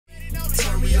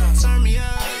turn me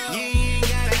up. You ain't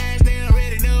gotta ask, they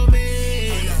already know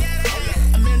me.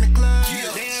 I'm in the club,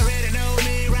 they already know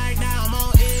me. Right now I'm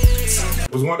on it.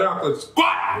 What's going down, Clutch Squad?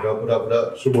 What up, what up, what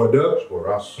up? It's your boy Dub. It's your boy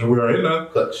Ross. And we are in the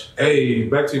Clutch. Hey,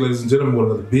 back to you, ladies and gentlemen, with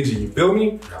another video. You feel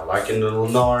me? Y'all liking the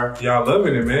LENARR? Y'all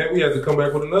loving it, man. We have to come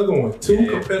back with another one. Two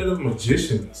competitive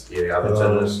magicians. Yeah, y'all been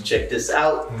telling us to check this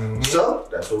out. So,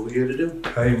 that's what we're here to do.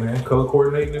 Hey, man, color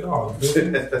coordinating and all.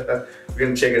 We're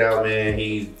gonna check it out, man.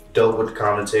 He's dope with the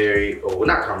commentary. Or, well,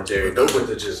 not commentary. Dope with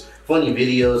the just funny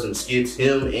videos and skits.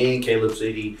 Him and Caleb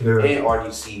City and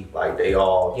RDC, like, they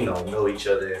all, you know each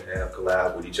other and have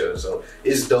collab with each other. So,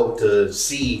 it's dope to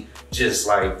see just,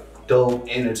 like, dope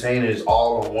entertainers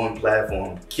all on one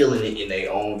platform killing it in their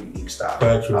own unique style.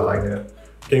 Factual, I like that.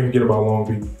 Can't forget about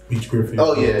Long Beach Griffey.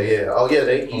 Oh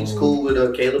yeah. He's cool with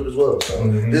Caleb as well. So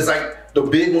it's like the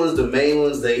big ones, the main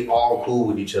ones, they all cool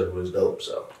with each other. Was dope.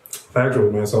 So factual,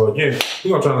 man. So again,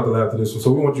 we're gonna try not to laugh at this one.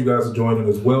 So we want you guys to join in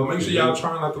as well. Make sure y'all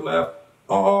try not to laugh.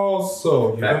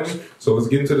 Also, you know me? So let's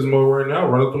get into this mode right now.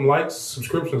 Run up them likes,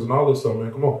 subscriptions, and all this stuff,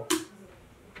 man. Come on.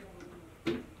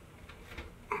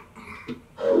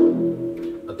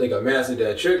 I think I mastered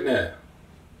that trick now.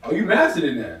 Oh, you mastered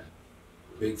it now?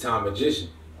 Big time magician.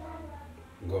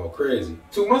 I'm going crazy.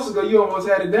 2 months ago, you almost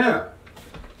had it down.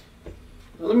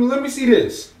 Now, let me see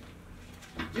this.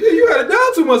 Yeah, you had it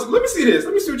down 2 months ago. Let me see this.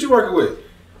 Let me see what you're working with.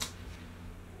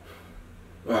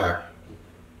 All right.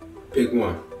 Pick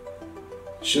one.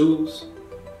 Shoes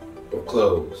or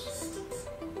clothes?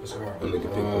 That's hard. I'm looking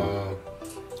pick one.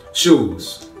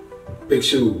 Shoes. Pick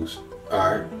shoes. All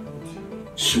right.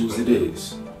 Shoes it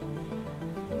is.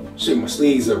 Shake my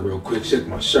sleeves up real quick. Shake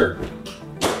my shirt.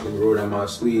 Let me roll down my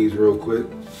sleeves real quick,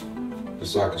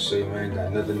 just so I can show you I ain't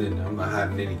got nothing in there. I'm not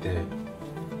hiding anything.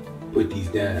 Put these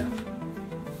down.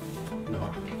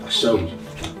 No, I showed you.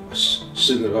 I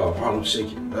shouldn't have off. I don't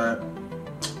shake it. All right.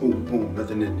 Boom, boom,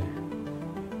 nothing in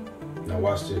there. Now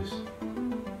watch this.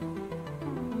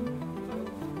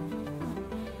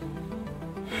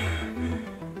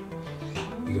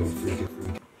 You gonna freak it.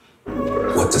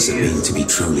 What does it mean to be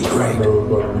truly great?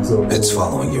 It's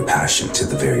following your passion to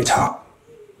the very top.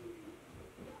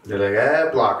 They're like,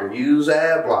 ad blocker, use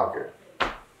ad blocker.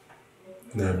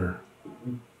 Never.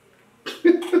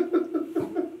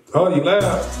 Oh, you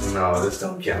laughed. No, this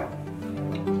don't count.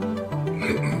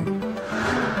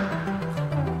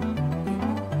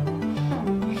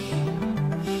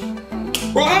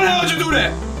 Bro, how the hell did you do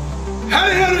that? How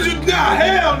the hell did you,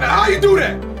 hell no, how you do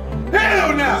that?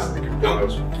 Hell no.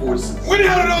 When the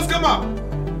hell did those come out?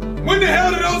 When the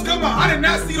hell did those come out? I did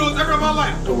not see those ever in my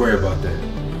life. Don't worry about that.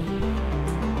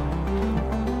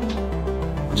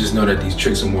 Just know that these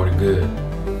tricks are more than good.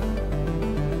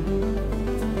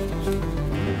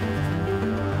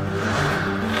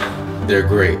 They're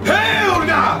great. Hell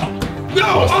nah!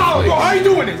 No! Oh, bro, how you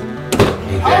doing this?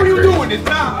 How are you doing this?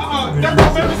 Nah, that's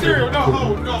not baby cereal.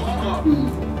 No,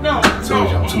 no. I told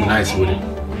you, I'm too nice with it.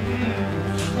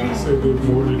 I said they're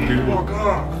more than good.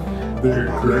 They're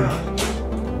great.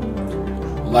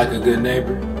 Like a good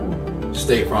neighbor,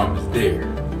 State Farm is there.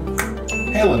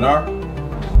 Hey, LENARR.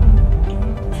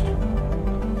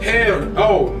 Hell,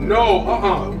 oh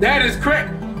no, that is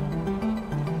crack.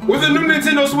 With a new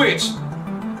Nintendo Switch.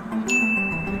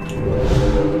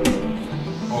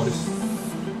 Oh, this.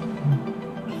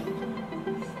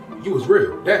 You was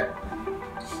real, that.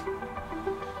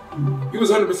 You was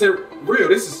 100% real.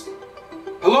 This is.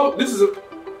 Hello? This is a...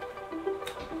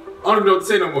 I don't even know what to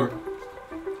say no more.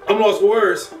 I'm lost for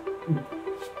words.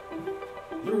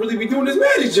 You really be doing this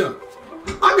magic jump.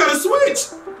 I got a switch.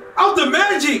 Out the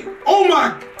magic. Oh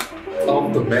my.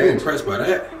 Off the magic. I'm impressed by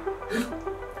that.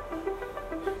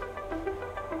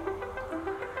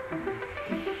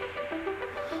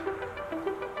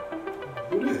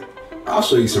 I'll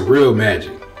show you some real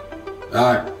magic.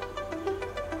 Alright?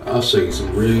 I'll show you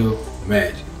some real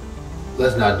magic.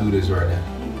 Let's not do this right now.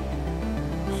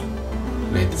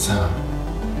 It ain't the time.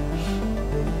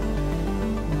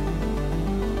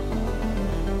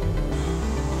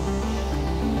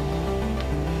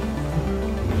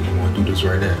 You want to do this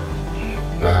right now.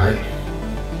 Alright?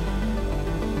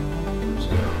 So,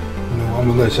 no, I'm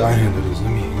gonna let y'all handle this.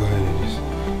 Let me go ahead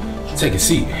and just take a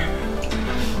seat.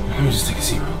 Let me just take a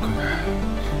seat real quick.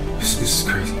 This is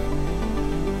crazy.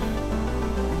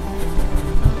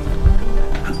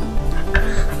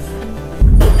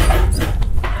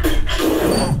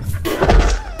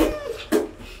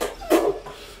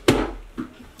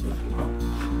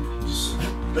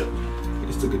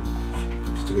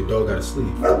 Just took a dog out of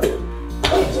sleep.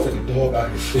 Just took a dog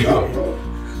out of sleep.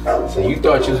 So you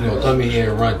thought you was gonna come in here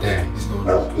and run things,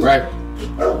 right?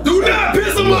 Do not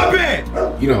piss on my bed!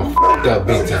 you know, f***ed up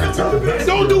big time.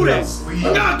 Don't do that. You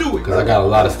gotta do it. Cause I got a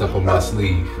lot of stuff on my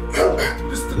sleeve.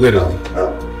 Literally.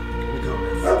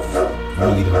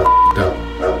 Really done f***ed up.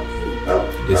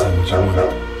 This ain't what you wanted.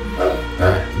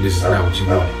 Alright? This is not what you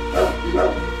wanted.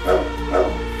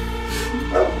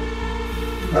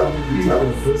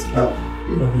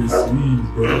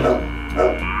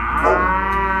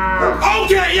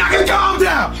 Okay, y'all can calm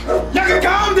down. Y'all can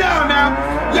calm down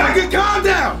now. Y'all can calm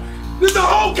down. This is a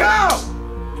whole cow.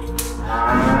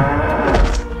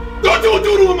 Don't do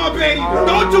doodle with my baby.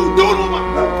 Don't do doodle with my.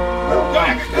 Y'all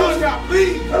can calm down,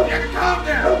 please. Y'all can calm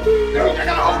down. I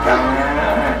got a whole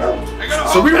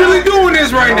cow. So we really doing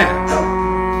this right now.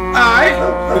 Alright?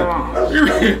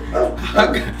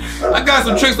 I got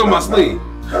some tricks on my sleeve.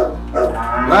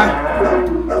 Right?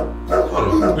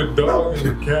 Hold on. The dog and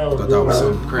the cow. Thought that was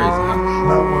something crazy, huh?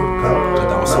 Thought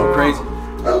that was something crazy?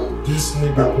 This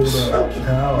nigga pulled out a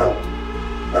cow.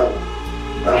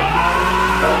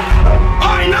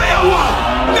 Alright, now y'all wild.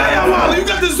 Now y'all wild. You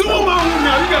got the zoo in my room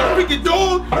now. You got a freaking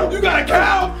dog. You got a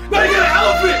cow. Now you got an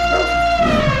elephant.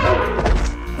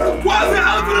 Why is there an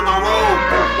elephant in my room?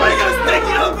 Why you got a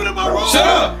stinky elephant in my room? Shut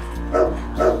up!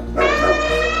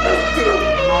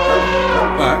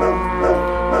 Alright.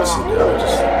 Sit down.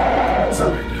 Just sit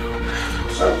right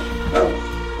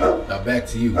down. Now back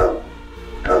to you.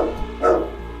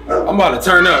 I'm about to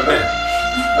turn up now.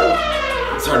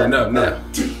 I'm turning up now.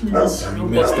 Got me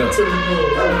messed up.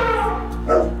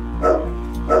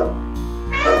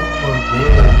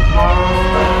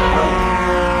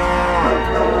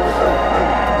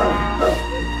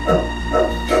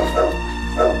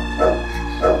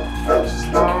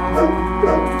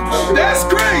 That's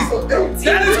crazy.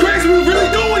 That is crazy. We're really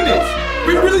doing this.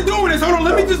 We're really doing this. Hold on.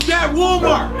 Let me just grab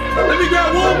Walmart. Let me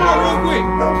grab Walmart real quick.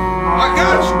 I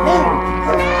got you. Hold on.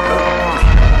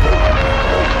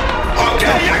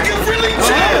 Okay, y'all can really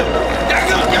chill. Y'all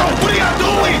can, yo, what are y'all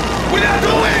doing? What are y'all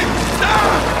doing? Stop.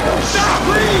 Stop,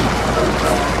 please.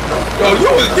 Yo,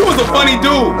 you was a funny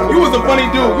dude. You was a funny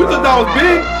dude. You thought that was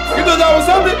big? You thought that was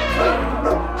something?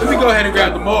 Let me go ahead and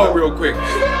grab the mug real quick.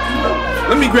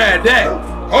 Let me grab that.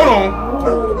 Hold on.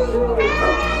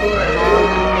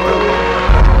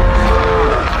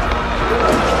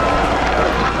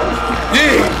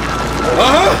 Yeah.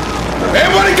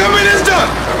 Everybody come in this done.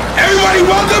 Everybody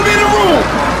welcome in the room.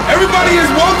 Everybody is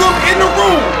welcome in the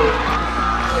room.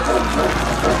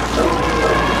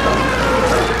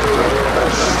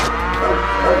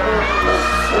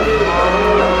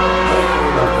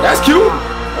 That's cute.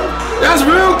 That's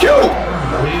real cute.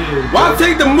 Why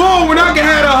take the mall when I can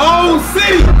have the whole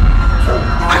city?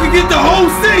 I can get the whole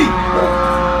city.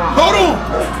 Hold on.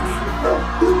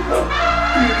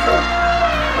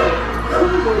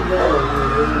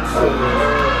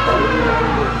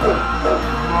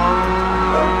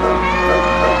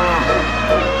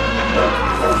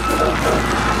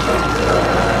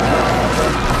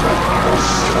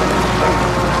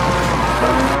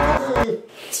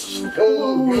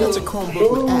 It's a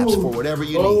Chromebook with apps for whatever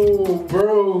you need. Oh,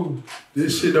 bro.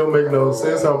 This shit don't make no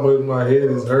sense how much my head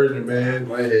is hurting, man.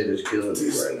 My head is killing me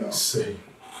right now. See,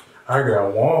 I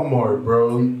got Walmart,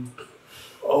 bro.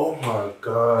 Oh my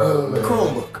God, man.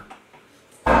 Chromebook.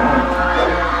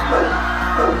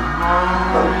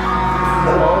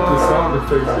 All the sound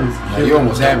effects is Now, you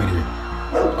almost had me there.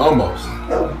 Almost.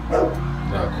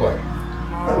 Not quite.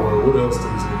 Boy, what else does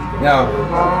this nigga got? Now,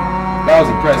 that was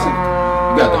impressive.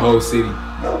 You got the whole city.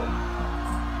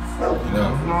 You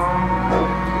know.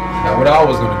 Now, what I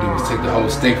was gonna do was take the whole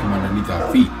state from underneath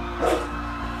our feet.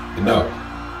 But no,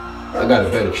 I got a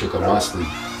better trick up my sleeve.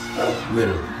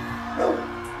 Literally.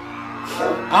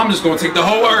 I'm just gonna take the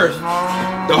whole earth.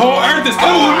 The whole earth is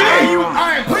coming with me.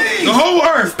 Alright, please. The whole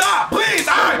earth. Stop, please.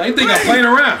 Alright. Now, you think I'm playing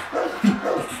around?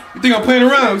 You think I'm playing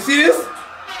around? You see this?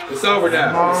 It's over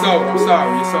now. It's over. I'm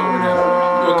sorry. It's over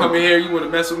now. You wanna come in here? You wanna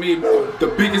mess with me? The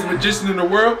biggest magician in the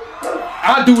world?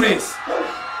 I'll do this.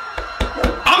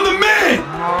 I'm the man.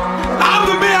 I'm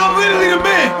the man. I'm literally the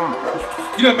man.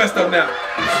 You done messed up now.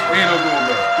 We ain't no going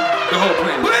back. The whole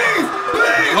plan. Please,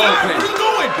 please. The whole What plan. are you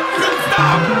doing?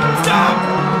 Stop. Stop.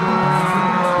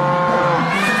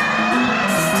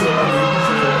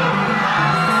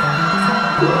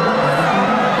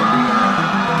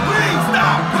 Please,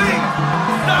 stop. Please.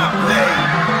 Stop, please.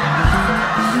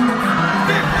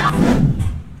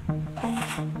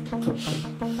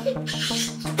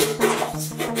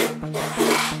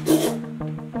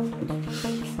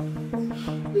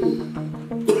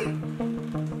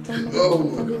 Oh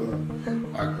my God.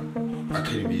 I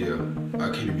can't even yell. I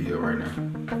can't even yell right now.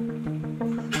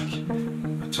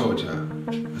 I told y'all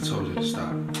to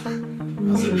stop. I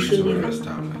literally told y'all to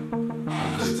stop. Like, I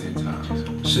good 10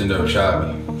 times. shouldn't have shot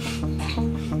me.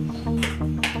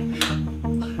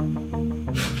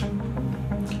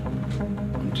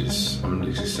 I'm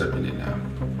just accepting it now.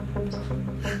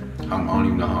 I don't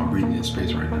even know how I'm breathing in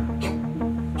space right now.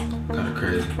 Kind of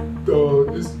crazy.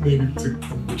 Dog, this nigga took.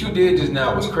 What you did just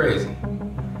now was crazy.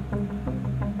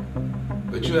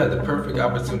 But you had the perfect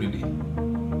opportunity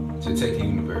to take the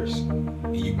universe,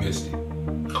 and you missed it.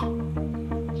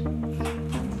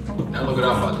 Now look what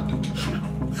I'm about to do.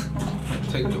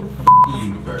 Take the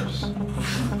universe.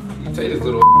 You take this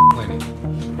little planet.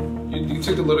 You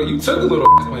took the little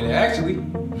planet. Actually,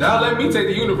 now let me take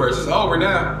the universe. It's over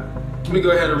now. Let me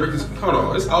go ahead and read this. Hold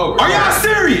on, it's over. Are y'all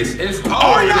serious? It's over.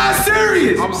 Are y'all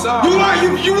serious? I'm sorry.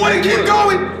 You want to keep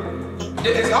going?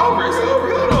 It's over. It's over.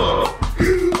 Hold on.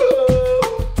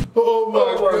 Oh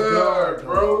my god,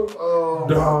 bro.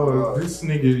 Dog, this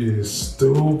nigga is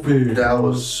stupid. That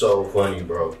was so funny,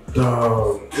 bro.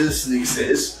 Dog. This nigga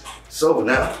says, so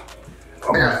now.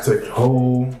 I'm gonna take the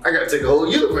whole. I gotta take the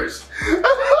whole universe.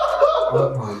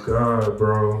 Oh my god,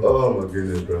 bro. Oh my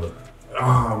goodness, bro.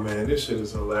 Oh man, this shit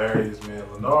is hilarious, man.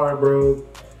 LENARR, bro,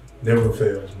 never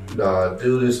fails, man. Nah,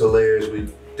 dude is hilarious. We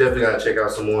definitely gotta check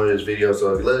out some more of his videos.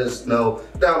 So let us know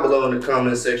down below in the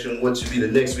comment section what should be the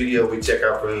next video we check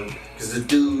out from him. Cause the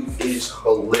dude is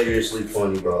hilariously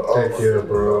funny, bro. Oh, heck yeah,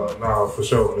 bro. Nah, for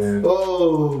sure, man.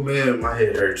 Oh man, my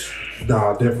head hurts.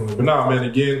 Nah, definitely. But nah, man,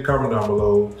 again, comment down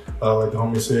below. Like the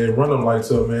homie said, run them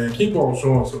lights up, man. Keep on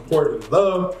showing support and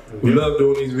love. We love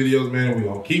doing these videos, man. We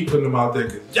gonna keep putting them out there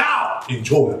because y'all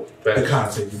enjoy the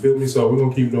content. You feel me? So we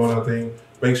gonna keep doing our thing.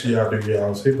 Make sure y'all do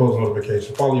y'all's. Hit post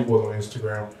notifications. Follow your boys on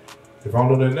Instagram. If I don't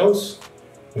know nothing else,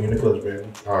 we in the clutch, baby.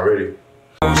 Already.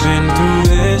 Been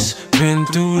through this, been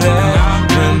through that,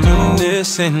 been through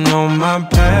this and on my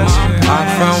past. I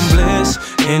found bliss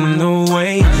in the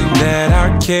way that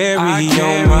I carry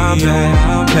on my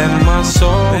back. Let my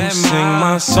soul sing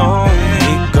my song.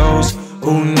 It goes,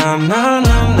 ooh na na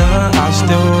na na. I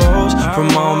still rose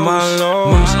from all